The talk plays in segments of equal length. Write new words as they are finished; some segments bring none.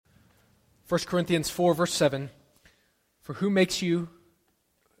1 Corinthians 4, verse 7, For who makes you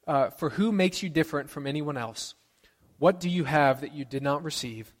different from anyone else? What do you have that you did not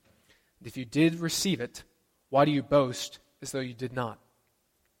receive? And if you did receive it, why do you boast as though you did not?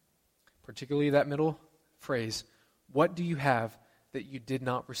 Particularly that middle phrase, what do you have that you did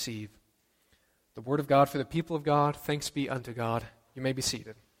not receive? The word of God for the people of God. Thanks be unto God. You may be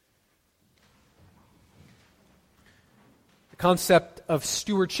seated. The concept of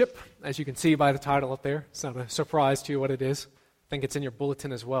stewardship, as you can see by the title up there, it's not a surprise to you what it is. I think it's in your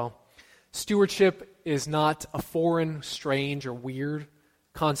bulletin as well. Stewardship is not a foreign, strange, or weird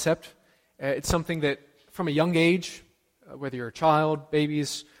concept. It's something that from a young age, whether you're a child,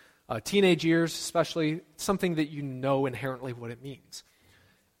 babies, teenage years especially, it's something that you know inherently what it means.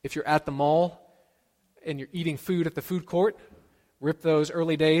 If you're at the mall and you're eating food at the food court, rip those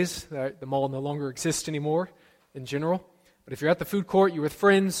early days. The mall no longer exists anymore in general. But if you're at the food court, you're with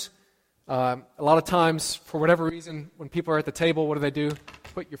friends, a lot of times, for whatever reason, when people are at the table, what do?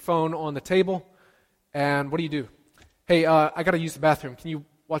 Put your phone on the table, and what do? Hey, I got to use the bathroom. Can you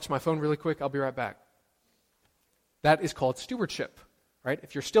watch my phone really quick? I'll be right back. That is called stewardship, right?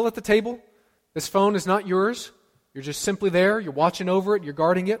 If you're still at the table, this phone is not yours. You're just simply there. You're watching over it. You're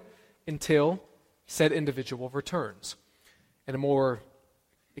guarding it until said individual returns. And a more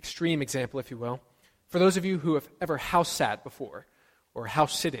extreme example, if you will, for those of you who have ever house sat before or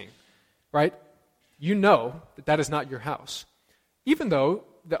house sitting, right? You know that that is not your house. Even though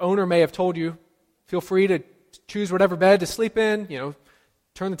the owner may have told you, feel free to choose whatever bed to sleep in,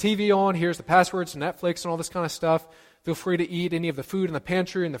 turn the TV on, here's the passwords to Netflix and all this kind of stuff. Feel free to eat any of the food in the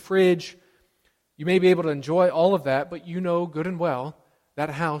pantry, in the fridge. You may be able to enjoy all of that, but you know good and well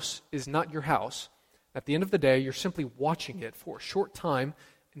that house is not your house. At the end of the day, you're simply watching it for a short time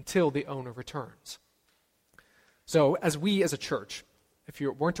until the owner returns. So, as a church, if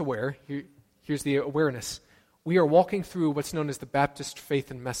you weren't aware, here's the awareness. We are walking through what's known as the Baptist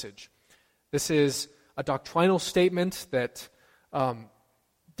Faith and Message. This is a doctrinal statement that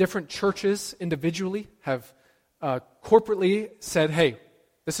different churches individually have corporately said, hey,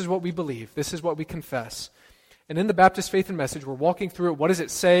 this is what we believe, this is what we confess. And in the Baptist Faith and Message, we're walking through it. What does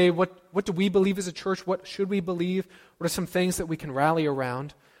it say? What do we believe as a church? What should we believe? What are some things that we can rally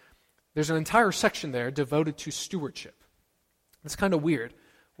around? There's an entire section there devoted to stewardship. It's kind of weird.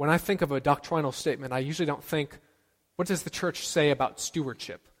 When I think of a doctrinal statement, I usually don't think, what does the church say about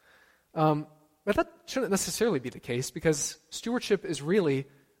stewardship? But that shouldn't necessarily be the case, because stewardship is really,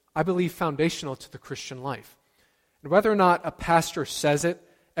 I believe, foundational to the Christian life. And whether or not a pastor says it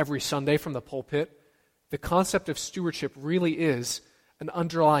every Sunday from the pulpit, the concept of stewardship really is an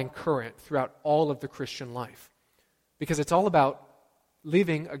underlying current throughout all of the Christian life. Because it's all about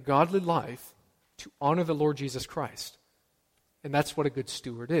living a godly life to honor the Lord Jesus Christ. And that's what a good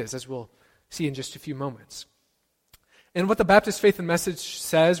steward is, as we'll see in just a few moments. And what the Baptist Faith and Message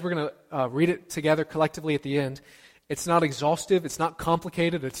says, we're going to read it together collectively at the end. It's not exhaustive, it's not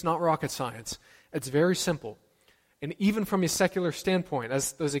complicated, it's not rocket science. It's very simple. And even from a secular standpoint,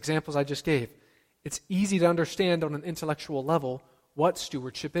 as those examples I just gave, it's easy to understand on an intellectual level what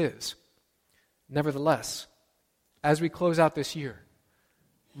stewardship is. Nevertheless, as we close out this year,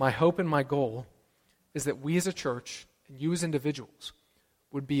 my hope and my goal is that we as a church and you as individuals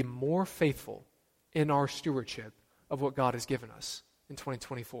would be more faithful in our stewardship of what God has given us in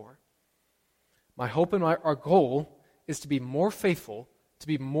 2024. My hope and our goal is to be more faithful, to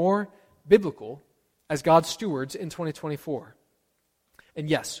be more biblical as God's stewards in 2024. And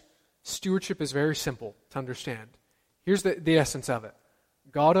yes, stewardship is very simple to understand. Here's the essence of it.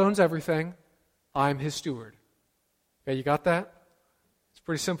 God owns everything. I'm His steward. Okay, you got that? It's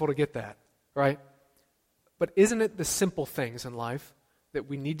pretty simple to get that, right? But isn't it the simple things in life that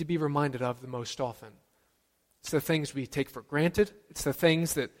we need to be reminded of the most often? It's the things we take for granted. It's the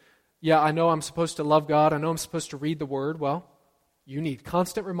things that, I know I'm supposed to love God. I know I'm supposed to read the Word. Well, you need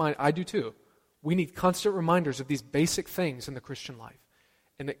constant reminder. I do too. We need constant reminders of these basic things in the Christian life.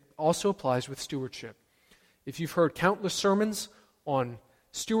 And it also applies with stewardship. If you've heard countless sermons on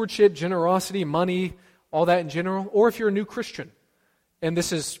stewardship, generosity, money, all that in general, or if you're a new Christian, and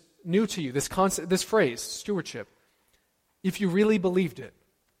this is new to you, this concept, this phrase, stewardship, if you really believed it,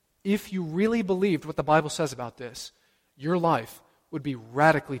 if you really believed what the Bible says about this, your life would be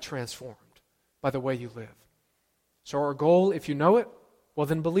radically transformed by the way you live. So our goal, if you know it, well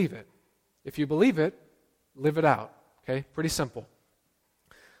then believe it. If you believe it, live it out. Okay? Pretty simple.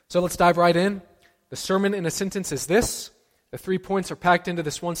 So let's dive right in. The sermon in a sentence is this. The 3 points are packed into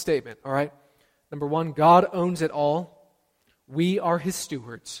this one statement, all right? Number 1, God owns it all. We are His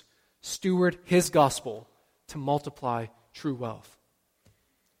stewards. Steward His gospel to multiply true wealth.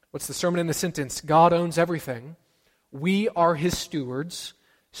 What's the sermon in the sentence? God owns everything. We are his stewards.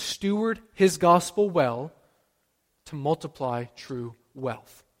 Steward his gospel well to multiply true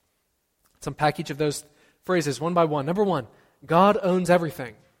wealth. Let's unpack each of those phrases one by one. Number one, God owns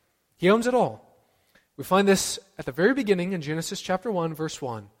everything. He owns it all. We find this at the very beginning in Genesis chapter 1, verse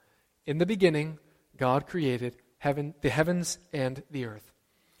 1. In the beginning, God created the heavens and the earth.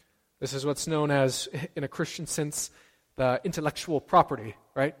 This is what's known as, in a Christian sense, the intellectual property,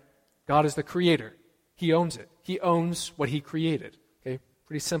 right? God is the creator. He owns it. He owns what he created. Okay,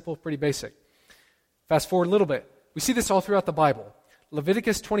 pretty simple, pretty basic. Fast forward a little bit. We see this all throughout the Bible.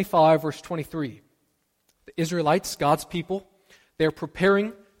 Leviticus 25, verse 23. The Israelites, God's people, they're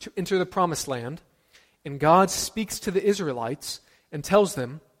preparing to enter the promised land, and God speaks to the Israelites and tells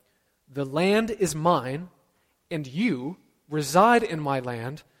them, "The land is mine, and you reside in my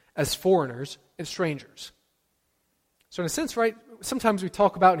land as foreigners and strangers." So in a sense, right, sometimes we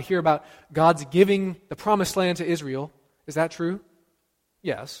talk about and hear about God's giving the promised land to Israel. Is that true?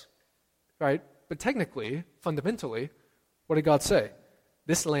 Yes, right? But technically, fundamentally, what did God say?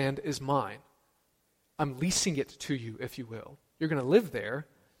 This land is mine. I'm leasing it to you, if you will. You're going to live there,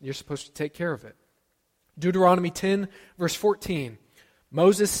 and you're supposed to take care of it. Deuteronomy 10, verse 14.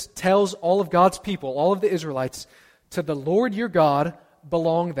 Moses tells all of God's people, all of the Israelites, "To the Lord your God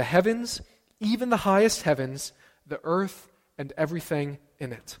belong the heavens, even the highest heavens, the earth, and everything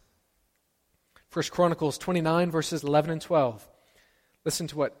in it." 1 Chronicles 29, verses 11 and 12. Listen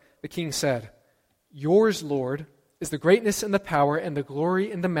to what the king said. "Yours, Lord, is the greatness and the power and the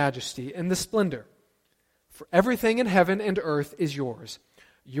glory and the majesty and the splendor. For everything in heaven and earth is yours.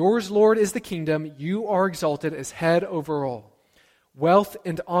 Yours, Lord, is the kingdom. You are exalted as head over all. Wealth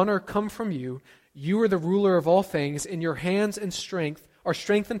and honor come from you. You are the ruler of all things. In your hands and strength are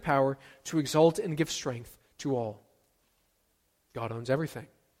strength and power to exalt and give strength to all." God owns everything.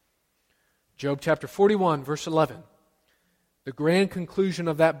 Job chapter 41, verse 11. The grand conclusion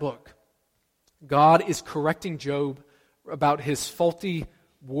of that book. God is correcting Job about his faulty,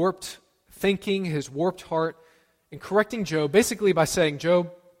 warped thinking, his warped heart, and correcting Job basically by saying,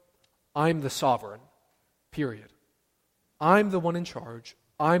 "Job, I'm the sovereign, period. I'm the one in charge.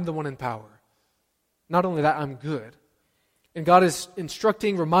 I'm the one in power. Not only that, I'm good." And God is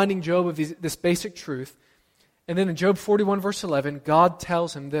instructing, reminding Job of this basic truth. And then in Job 41, verse 11, God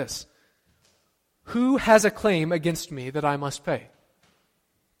tells him this: "Who has a claim against me that I must pay?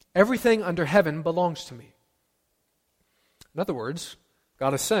 Everything under heaven belongs to me." In other words,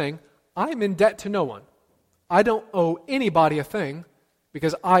 God is saying, I'm in debt to no one. I don't owe anybody a thing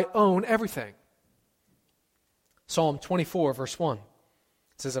because I own everything. Psalm 24, verse 1.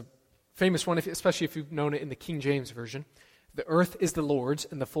 This is a famous one, especially if you've known it in the King James Version. "The earth is the Lord's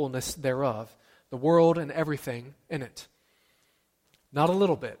and the fullness thereof, the world and everything in it." Not a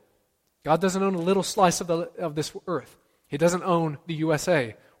little bit. God doesn't own a little slice of this earth. He doesn't own the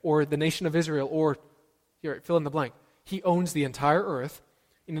USA or the nation of Israel or, here, fill in the blank. He owns the entire earth.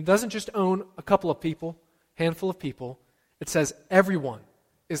 And it doesn't just own a couple of people, handful of people. It says everyone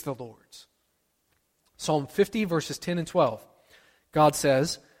is the Lord's. Psalm 50, verses 10 and 12. God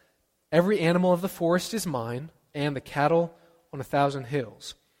says, "Every animal of the forest is mine, and the cattle on 1,000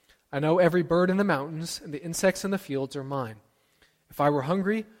 hills. I know every bird in the mountains, and the insects in the fields are mine. If I were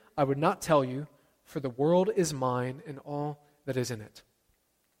hungry, I would not tell you, for the world is mine and all that is in it."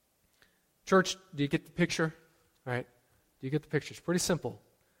 Church, do you get the picture? All right. Do you get the picture? It's pretty simple.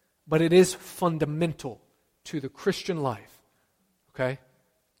 But it is fundamental to the Christian life. Okay?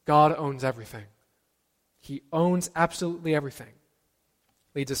 God owns everything. He owns absolutely everything.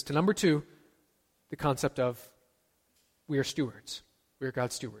 Leads us to number 2, the concept of we are stewards. We are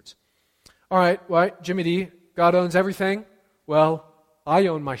God's stewards. All right, Jimmy D, God owns everything. Well, I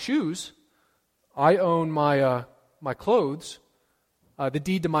own my shoes. I own my clothes. The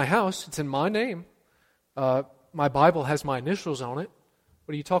deed to my house, it's in my name. My Bible has my initials on it.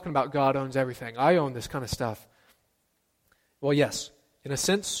 What are you talking about? God owns everything. I own this kind of stuff. Well, yes, in a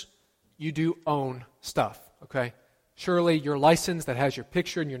sense, you do own stuff, okay? Surely your license that has your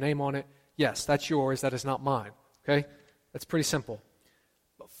picture and your name on it, yes, that's yours. That is not mine, okay? That's pretty simple.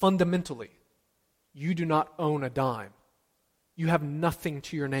 But fundamentally, you do not own a dime. You have nothing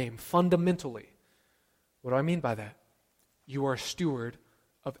to your name, fundamentally. What do I mean by that? You are a steward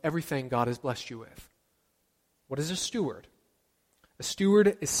of everything God has blessed you with. What is a steward? A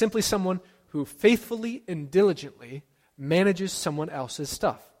steward is simply someone who faithfully and diligently manages someone else's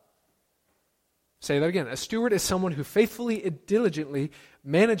stuff. Say that again. A steward is someone who faithfully and diligently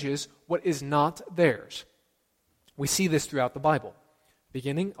manages what is not theirs. We see this throughout the Bible,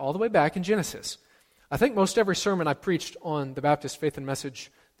 beginning all the way back in Genesis. I think most every sermon I preached on the Baptist Faith and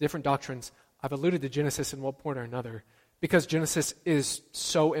Message different doctrines. I've alluded to Genesis in one point or another because Genesis is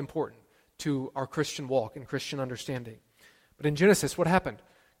so important to our Christian walk and Christian understanding. But in Genesis, what happened?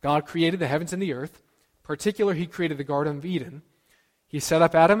 God created the heavens and the earth. In particular, he created the Garden of Eden. He set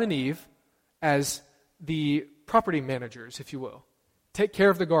up Adam and Eve as the property managers, if you will. Take care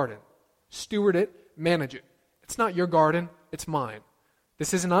of the garden. Steward it, manage it. It's not your garden, it's mine.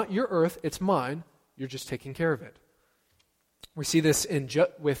 This is not your earth, it's mine. You're just taking care of it. We see this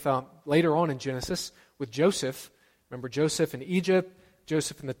later on in Genesis with Joseph. Remember Joseph in Egypt,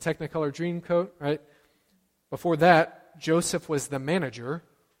 Joseph in the Technicolor Dreamcoat, right? Before that, Joseph was the manager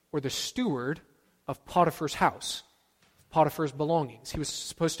or the steward of Potiphar's house, Potiphar's belongings. He was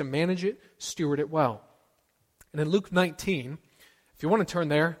supposed to manage it, steward it well. And in Luke 19, if you want to turn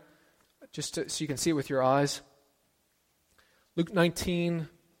there, so you can see it with your eyes, Luke 19,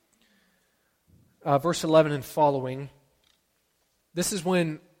 verse 11 and following, this is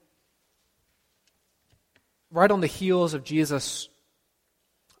when, right on the heels of Jesus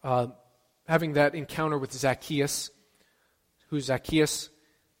having that encounter with Zacchaeus. Who's Zacchaeus?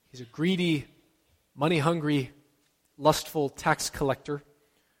 He's a greedy, money-hungry, lustful tax collector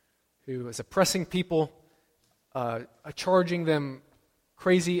who is oppressing people, charging them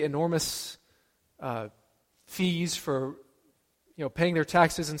crazy, enormous fees for paying their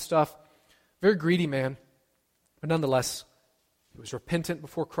taxes and stuff. Very greedy man, but nonetheless, he was repentant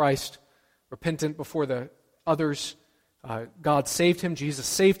before Christ, repentant before the others. God saved him, Jesus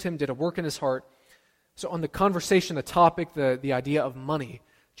saved him, did a work in his heart. So on the conversation, the topic, the idea of money,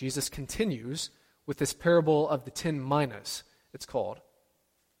 Jesus continues with this parable of the 10 minas, it's called.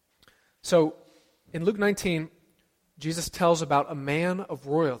 So in Luke 19, Jesus tells about a man of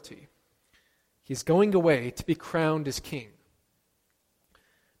royalty. He's going away to be crowned as king.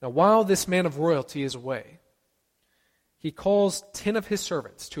 Now, while this man of royalty is away, he calls 10 of his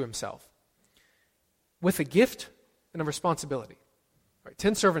servants to himself with a gift and a responsibility. All right,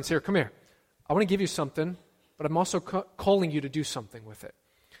 10 servants here, come here. I want to give you something, but I'm also calling you to do something with it.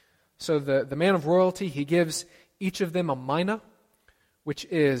 So the man of royalty, he gives each of them a mina, which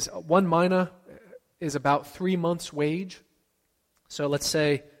is, 1 mina is about 3 months' wage. So let's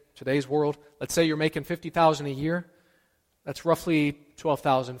say, today's world, let's say you're making $50,000 a year. That's roughly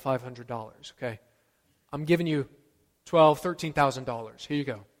 $12,500, okay? I'm giving you $12,000, $13,000. Here you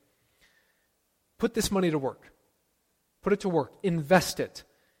go. Put this money to work. Put it to work. Invest it.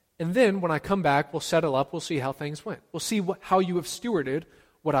 And then when I come back, we'll settle up. We'll see how things went. We'll see how you have stewarded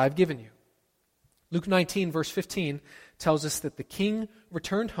what I've given you. Luke 19, verse 15, tells us that the king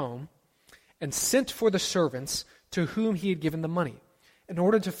returned home and sent for the servants to whom he had given the money in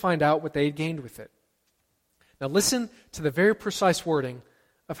order to find out what they had gained with it. Now listen to the very precise wording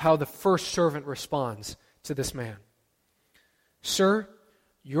of how the first servant responds to this man. Sir,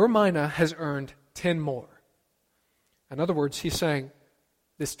 your mina has earned 10 more. In other words, he's saying,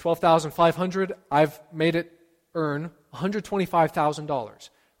 this $12,500, I've made it earn $125,000,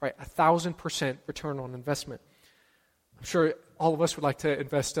 right? 1,000% return on investment. I'm sure all of us would like to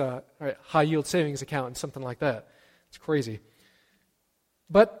invest a high-yield savings account in something like that. It's crazy.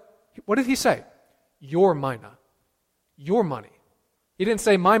 But what did he say? Your mina, your money. He didn't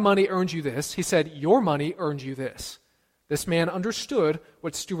say, my money earned you this. He said, your money earned you this. This man understood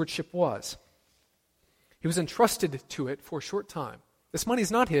what stewardship was. He was entrusted to it for a short time. This money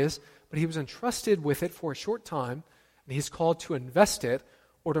is not his, but he was entrusted with it for a short time, and he's called to invest it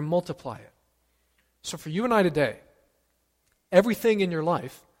or to multiply it. So for you and I today, everything in your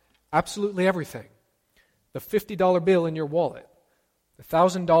life, absolutely everything, the $50 bill in your wallet, the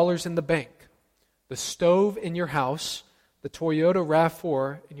 $1,000 in the bank, the stove in your house, the Toyota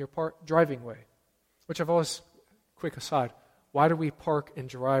RAV4 in your driving way, which I've always, quick aside, why do we park in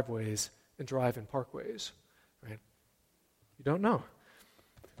driveways and drive in parkways? Right? You don't know.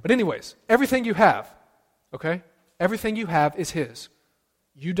 But anyways, everything you have, okay? Everything you have is his.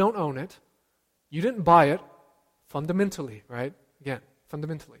 You don't own it. You didn't buy it fundamentally, right? Again,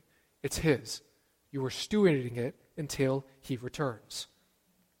 fundamentally. It's his. You are stewarding it until he returns.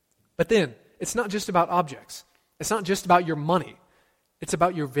 But then, it's not just about objects. It's not just about your money. It's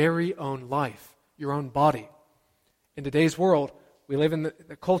about your very own life, your own body. In today's world, we live in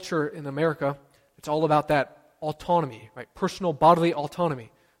the culture in America, it's all about that autonomy, right? Personal bodily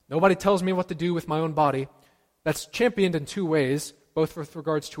autonomy. Nobody tells me what to do with my own body. That's championed in two ways, both with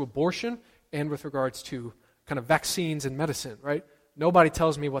regards to abortion and with regards to kind of vaccines and medicine, right? Nobody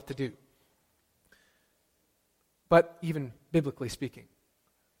tells me what to do. But even biblically speaking,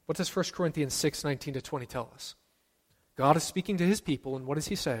 what does 1 Corinthians 6:19-20 tell us? God is speaking to his people, and what does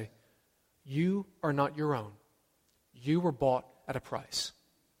he say? You are not your own. You were bought at a price.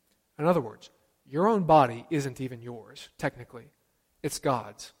 In other words, your own body isn't even yours, technically. It's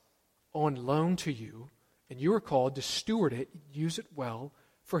God's, on loan to you, and you are called to steward it, use it well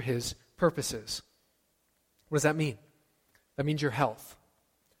for His purposes. What does that mean? That means your health,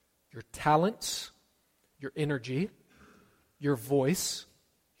 your talents, your energy, your voice,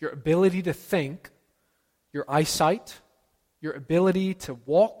 your ability to think, your eyesight, your ability to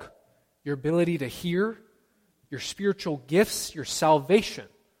walk, your ability to hear, your spiritual gifts, your salvation.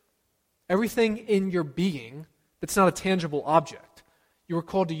 Everything in your being that's not a tangible object. You are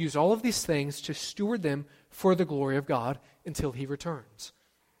called to use all of these things to steward them for the glory of God until He returns.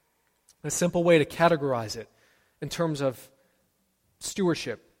 A simple way to categorize it in terms of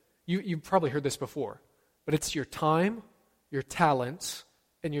stewardship, you've probably heard this before, but it's your time, your talents,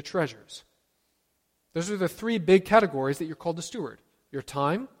 and your treasures. Those are the three big categories that you're called to steward. Your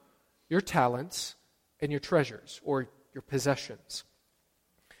time, your talents, and your treasures, or your possessions.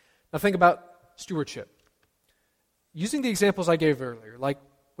 Now think about stewardship. Using the examples I gave earlier, like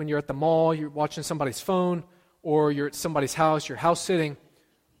when you're at the mall, you're watching somebody's phone, or you're at somebody's house, you're house sitting,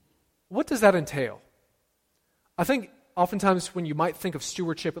 what does that entail? I think oftentimes when you might think of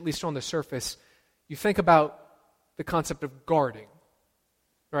stewardship, at least on the surface, you think about the concept of guarding,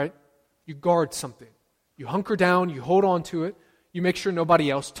 right? You guard something. You hunker down, you hold on to it, you make sure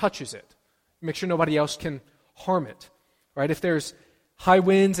nobody else touches it. You make sure nobody else can harm it, right? If there's high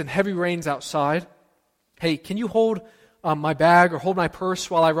winds and heavy rains outside, hey, can you hold my bag or hold my purse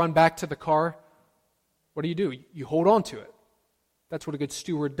while I run back to the car? What do? You hold on to it. That's what a good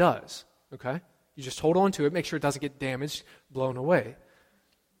steward does, okay? You just hold on to it, make sure it doesn't get damaged, blown away.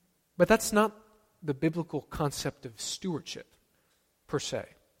 But that's not the biblical concept of stewardship, per se.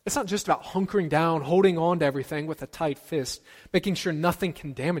 It's not just about hunkering down, holding on to everything with a tight fist, making sure nothing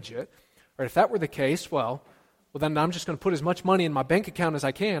can damage it. Right? If that were the case, well, then I'm just going to put as much money in my bank account as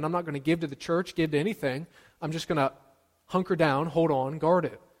I can. I'm not going to give to the church, give to anything. I'm just going to hunker down, hold on, guard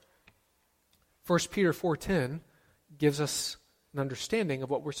it. 1 Peter 4:10 gives us an understanding of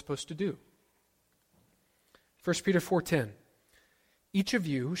what we're supposed to do. 1 Peter 4:10, each of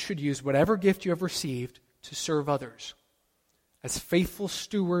you should use whatever gift you have received to serve others as faithful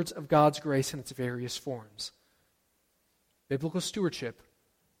stewards of God's grace in its various forms. Biblical stewardship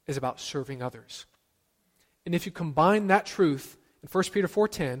is about serving others. And if you combine that truth in 1 Peter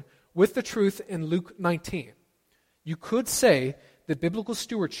 4:10 with the truth in Luke 19, you could say that biblical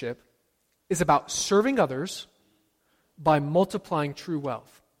stewardship is about serving others by multiplying true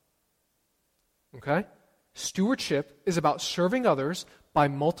wealth. Okay? Stewardship is about serving others by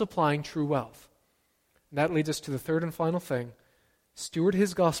multiplying true wealth. And that leads us to the third and final thing: steward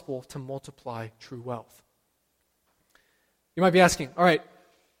His gospel to multiply true wealth. You might be asking, all right,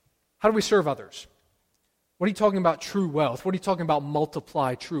 how do we serve others? What are you talking about true wealth? What are you talking about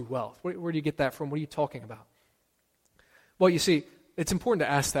multiply true wealth? Where do you get that from? What are you talking about? Well, you see, it's important to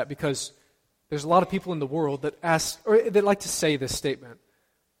ask that because there's a lot of people in the world that ask, or that like to say this statement: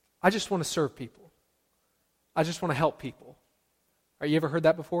 I just want to serve people. I just want to help people. You ever heard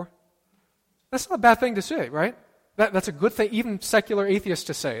that before? That's not a bad thing to say, right? That's a good thing, even secular atheists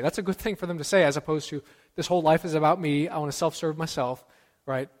to say. That's a good thing for them to say, as opposed to, this whole life is about me, I want to self-serve myself,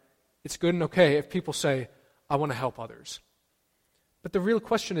 right? It's good and okay if people say, I want to help others. But the real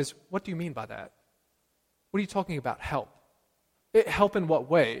question is, what do you mean by that? What are you talking about, help? Help in what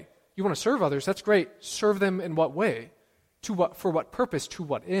way? You want to serve others, that's great. Serve them in what way? For what purpose? To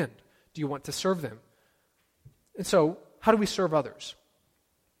what end do you want to serve them? And so, how do we serve others?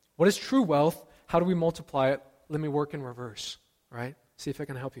 What is true wealth? How do we multiply it? Let me work in reverse, right? See if I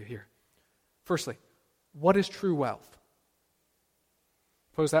can help you here. Firstly, what is true wealth?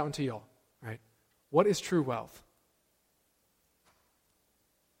 Pose that one to y'all, right? What is true wealth?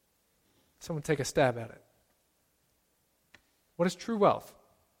 Someone take a stab at it. What is true wealth?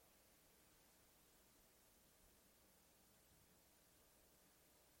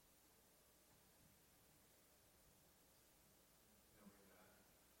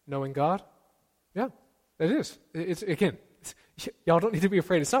 Knowing God? Yeah, it is. Y'all don't need to be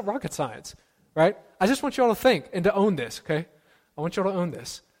afraid. It's not rocket science, right? I just want you all to think and to own this, okay? I want you all to own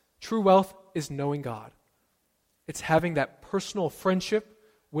this. True wealth is knowing God. It's having that personal friendship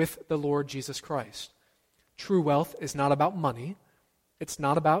with the Lord Jesus Christ. True wealth is not about money. It's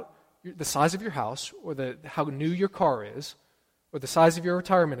not about the size of your house or how new your car is or the size of your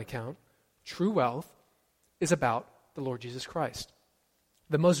retirement account. True wealth is about the Lord Jesus Christ.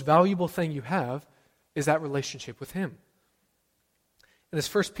 The most valuable thing you have is that relationship with Him. And as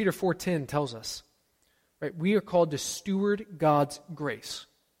 1 Peter 4:10 tells us, right, we are called to steward God's grace.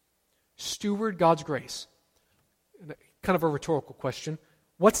 Steward God's grace. Kind of a rhetorical question.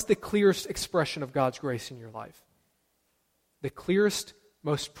 what's the clearest expression of God's grace in your life? The clearest,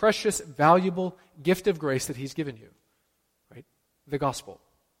 most precious, valuable gift of grace that He's given you, right? The gospel.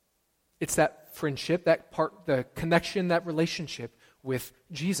 It's that friendship, that part, the connection, that relationship with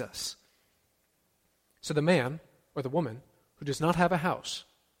Jesus. So the man or the woman who does not have a house,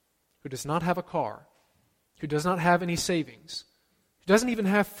 who does not have a car, who does not have any savings, who doesn't even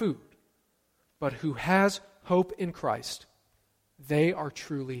have food, but who has hope in Christ, they are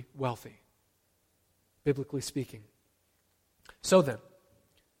truly wealthy, biblically speaking. So then,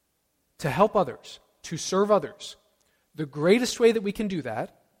 to help others, to serve others, the greatest way that we can do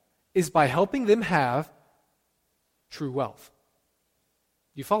that is by helping them have true wealth.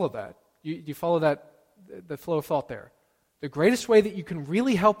 You follow that? You follow that, the flow of thought there? The greatest way that you can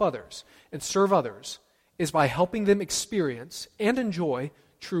really help others and serve others is by helping them experience and enjoy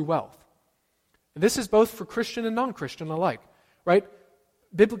true wealth. And this is both for Christian and non-Christian alike, right?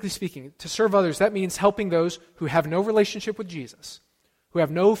 Biblically speaking, to serve others, that means helping those who have no relationship with Jesus, who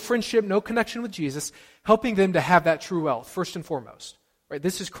have no friendship, no connection with Jesus, helping them to have that true wealth, first and foremost. Right?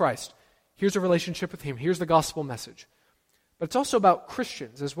 This is Christ. Here's a relationship with Him. Here's the gospel message. But it's also about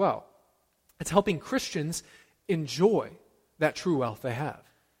Christians as well. It's helping Christians enjoy that true wealth they have.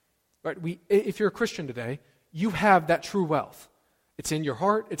 Right? If you're a Christian today, you have that true wealth. It's in your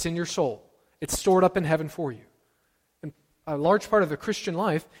heart. It's in your soul. It's stored up in heaven for you. And a large part of the Christian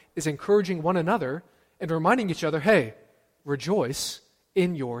life is encouraging one another and reminding each other, hey, rejoice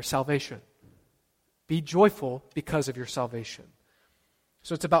in your salvation. Be joyful because of your salvation.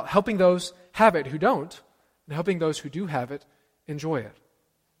 So it's about helping those have it who don't, and helping those who do have it enjoy it.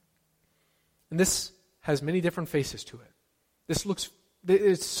 And this has many different faces to it.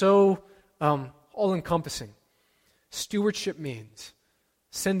 It's so all-encompassing. Stewardship means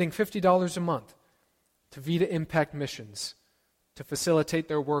sending $50 a month to Vita Impact Missions to facilitate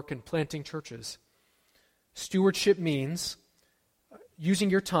their work in planting churches. Stewardship means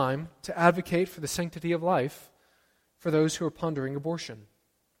using your time to advocate for the sanctity of life for those who are pondering abortion.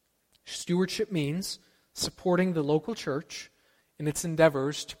 Stewardship means supporting the local church in its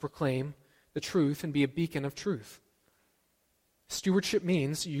endeavors to proclaim the truth and be a beacon of truth. Stewardship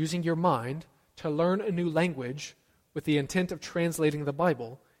means using your mind to learn a new language with the intent of translating the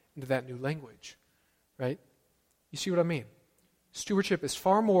Bible into that new language. Right? You see what I mean? Stewardship is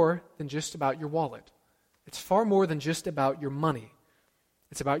far more than just about your wallet. It's far more than just about your money.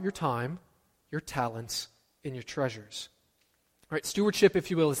 It's about your time, your talents, and your treasures. Right? Stewardship,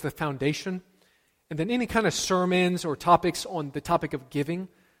 if you will, is the foundation. And then any kind of sermons or topics on the topic of giving,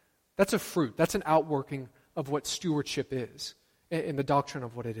 that's a fruit. That's an outworking of what stewardship is and the doctrine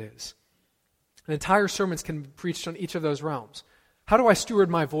of what it is. And entire sermons can be preached on each of those realms. How do I steward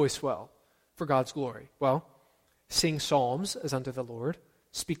my voice well for God's glory? Well, sing psalms as unto the Lord,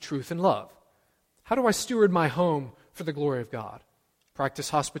 speak truth in love. How do I steward my home for the glory of God? Practice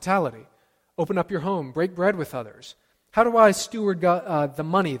hospitality. Open up your home. Break bread with others. How do I steward the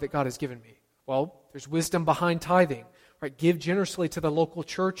money that God has given me? Well, there's wisdom behind tithing. Right? Give generously to the local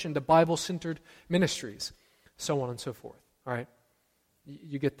church and to Bible-centered ministries, so on and so forth. All right?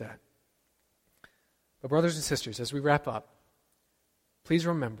 You get that. But brothers and sisters, as we wrap up, please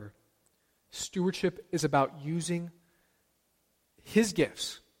remember, stewardship is about using His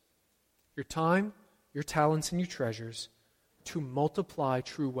gifts, your time, your talents, and your treasures, to multiply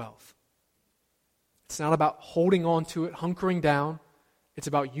true wealth. It's not about holding on to it, hunkering down. It's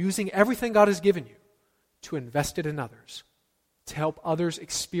about using everything God has given you to invest it in others, to help others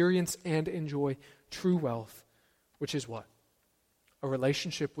experience and enjoy true wealth, which is what? A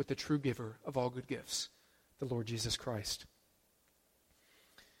relationship with the true giver of all good gifts, the Lord Jesus Christ.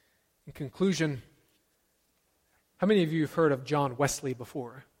 In conclusion, how many of you have heard of John Wesley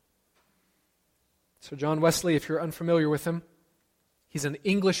before? So John Wesley, if you're unfamiliar with him, he's an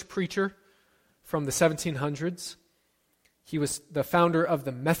English preacher from the 1700s. He was the founder of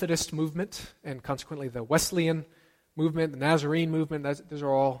the Methodist movement and consequently the Wesleyan movement, the Nazarene movement. Those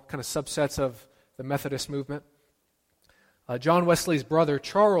are all kind of subsets of the Methodist movement. John Wesley's brother,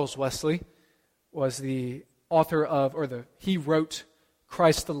 Charles Wesley, was the author of, he wrote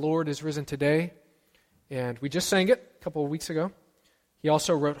Christ the Lord is Risen Today, and we just sang it a couple of weeks ago. He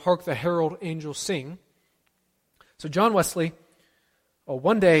also wrote Hark the Herald Angels Sing. So John Wesley,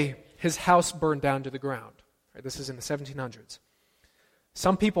 one day his house burned down to the ground. Right, this is in the 1700s.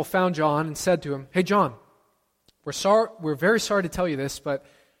 Some people found John and said to him, "Hey John, we're very sorry to tell you this, but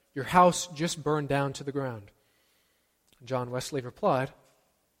your house just burned down to the ground." John Wesley replied,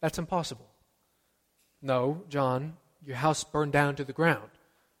 "That's impossible." "No, John, your house burned down to the ground."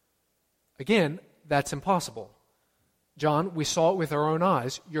 "Again, that's impossible." John, we saw it with our own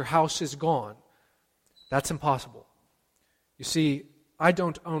eyes. Your house is gone. That's impossible. You see, I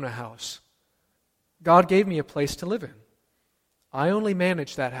don't own a house. God gave me a place to live in. I only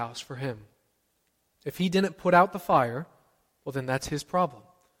manage that house for Him. If He didn't put out the fire, well, then that's His problem.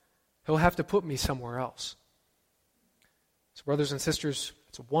 He'll have to put me somewhere else. So, brothers and sisters,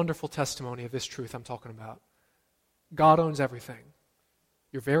 it's a wonderful testimony of this truth I'm talking about. God owns everything.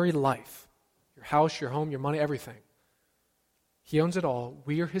 Your very life, your house, your home, your money, everything. He owns it all.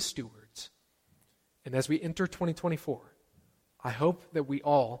 We are His stewards. And as we enter 2024, I hope that we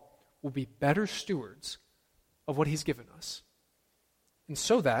all will be better stewards of what He's given us. And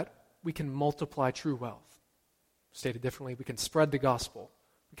so that we can multiply true wealth. Stated differently, we can spread the gospel.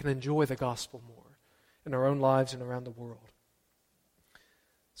 We can enjoy the gospel more in our own lives and around the world.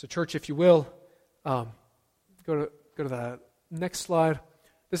 So church, if you will, go to the next slide.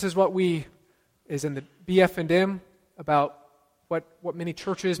 This is what is in the BF&M about what many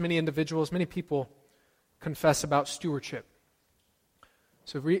churches, many individuals, many people confess about stewardship.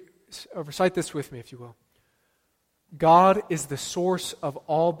 So recite this with me, if you will. God is the source of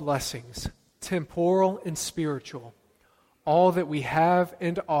all blessings, temporal and spiritual. All that we have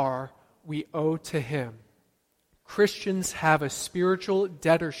and are, we owe to Him. Christians have a spiritual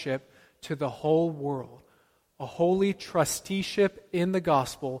debtorship to the whole world, a holy trusteeship in the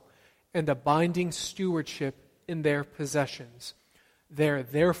gospel, and a binding stewardship in their possessions. They are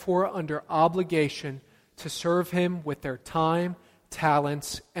therefore under obligation to serve Him with their time,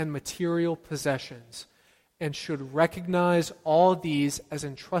 talents, and material possessions, and should recognize all these as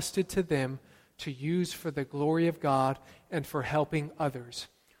entrusted to them to use for the glory of God and for helping others.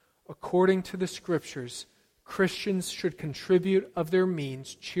 According to the Scriptures, Christians should contribute of their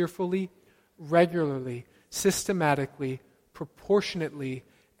means cheerfully, regularly, systematically, proportionately,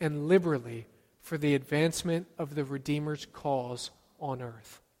 and liberally for the advancement of the Redeemer's cause on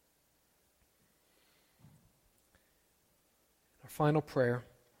earth. Our final prayer.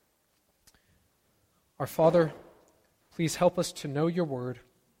 Our Father, please help us to know your word.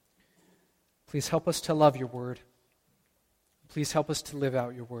 Please help us to love your word. Please help us to live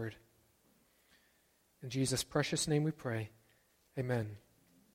out your word. In Jesus' precious name we pray. Amen.